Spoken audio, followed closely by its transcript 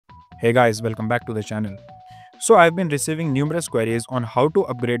Hey guys, welcome back to the channel. So I've been receiving numerous queries on how to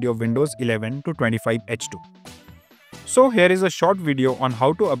upgrade your Windows 11 to 25H2. So here is a short video on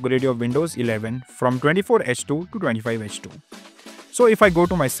how to upgrade your Windows 11 from 24H2 to 25H2. So if I go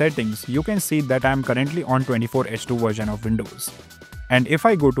to my settings, you can see that I am currently on 24H2 version of Windows. And if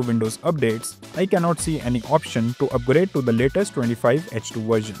I go to Windows updates, I cannot see any option to upgrade to the latest 25H2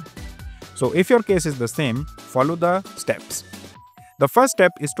 version. So if your case is the same, follow the steps. The first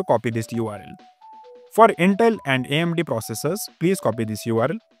step is to copy this URL. For Intel and AMD processors, please copy this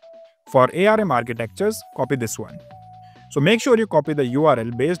URL. For ARM architectures, copy this one. So make sure you copy the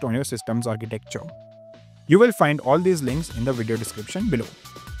URL based on your system's architecture. You will find all these links in the video description below.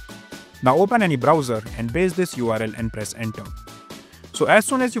 Now open any browser and paste this URL and press enter. So as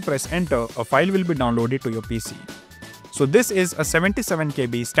soon as you press enter, a file will be downloaded to your PC. So this is a 77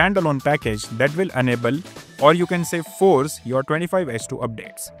 KB standalone package that will enable, or you can say force, your 25H2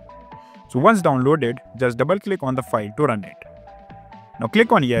 updates. So once downloaded, just double click on the file to run it. Now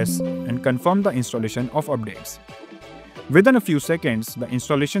click on yes and confirm the installation of updates. Within a few seconds, the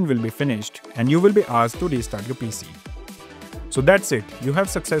installation will be finished and you will be asked to restart your PC. So that's it, you have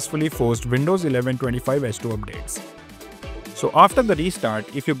successfully forced Windows 11 25H2 updates. So after the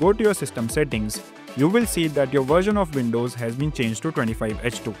restart, if you go to your system settings, you will see that your version of Windows has been changed to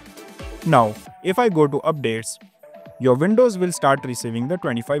 25H2. Now, if I go to updates, your Windows will start receiving the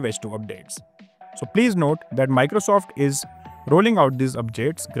 25H2 updates. So please note that Microsoft is rolling out these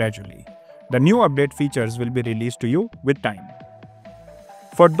updates gradually. The new update features will be released to you with time.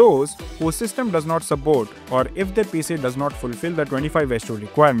 For those whose system does not support, or if their PC does not fulfill the 25H2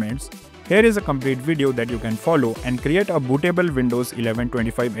 requirements, here is a complete video that you can follow and create a bootable Windows 11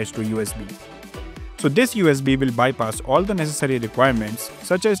 25H2 USB. So this USB will bypass all the necessary requirements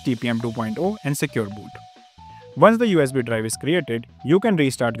such as TPM 2.0 and secure boot. Once the USB drive is created, you can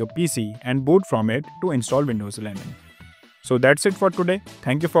restart your PC and boot from it to install Windows 11. So that's it for today.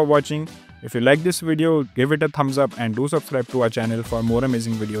 Thank you for watching. If you like this video, give it a thumbs up and do subscribe to our channel for more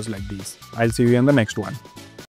amazing videos like these. I'll see you in the next one.